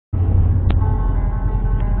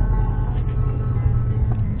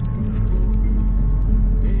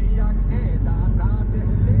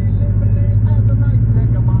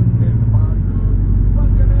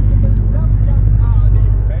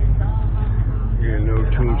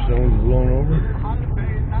tombstones blown over.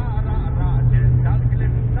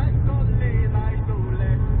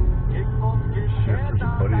 Shit, there's a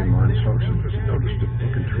buddy of mine's house. I just noticed the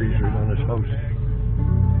fucking trees right on his house.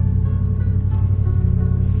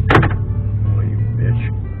 Oh, you bitch.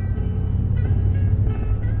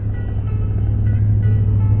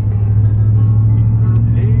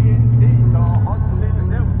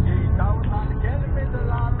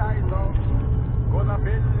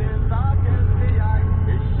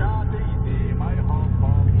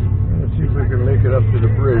 Let's see if we can make it up to the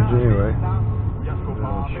bridge anyway.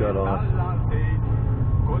 I'll shut off.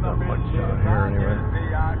 Not much down here anyway.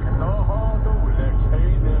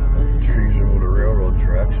 Trees are over the railroad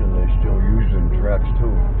tracks and they still use them tracks too.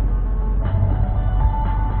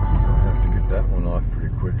 I'll have to get that one off pretty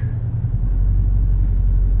quick.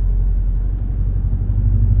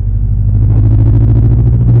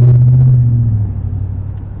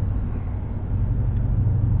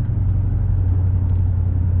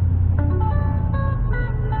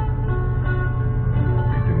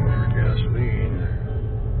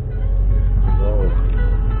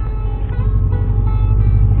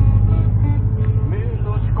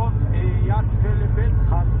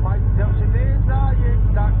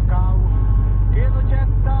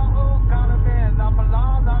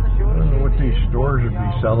 Stores would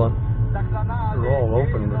be selling. They're all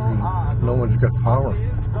open, but no one's got power. Big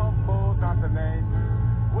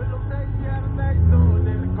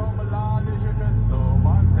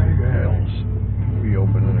hells. He'd be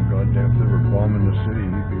open in a goddamn, if they were bombing the city,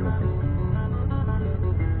 he'd be open.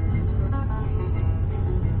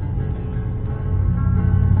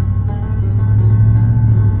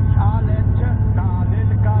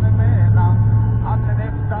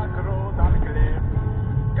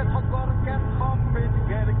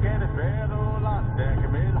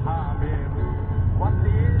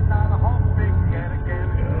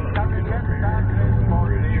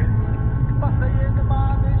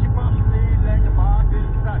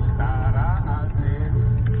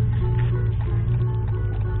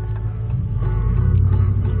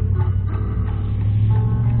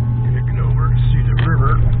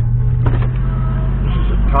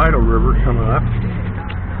 Tidal river coming up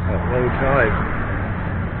at low tide.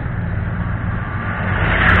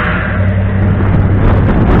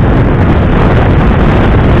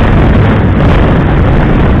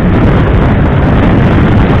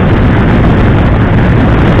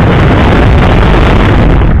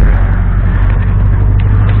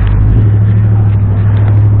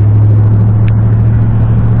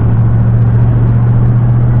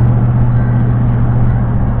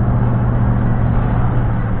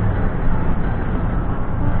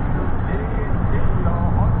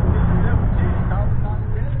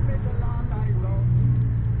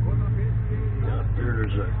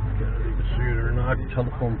 5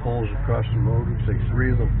 telephone poles across the road. Looks like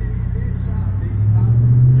 3 of them.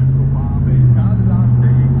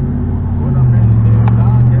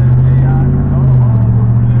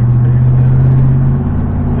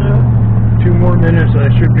 Yeah. 2 more minutes and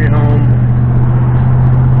I should be home.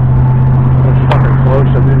 That's fucking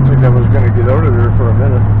close. I didn't think I was going to get out of there for a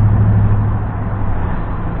minute.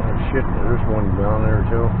 Oh shit, there's one down there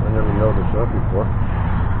too. I never noticed that before.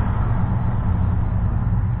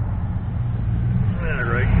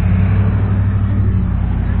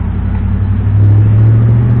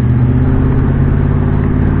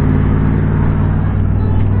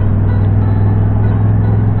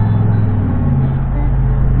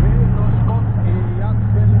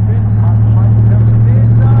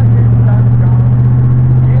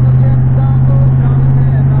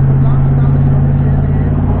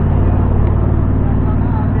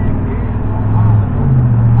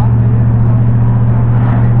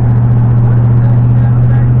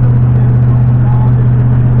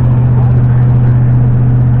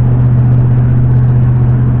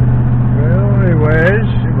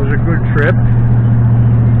 Trip.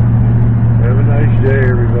 Have a nice day,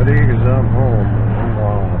 everybody, because I'm home. I'm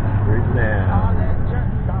off right now.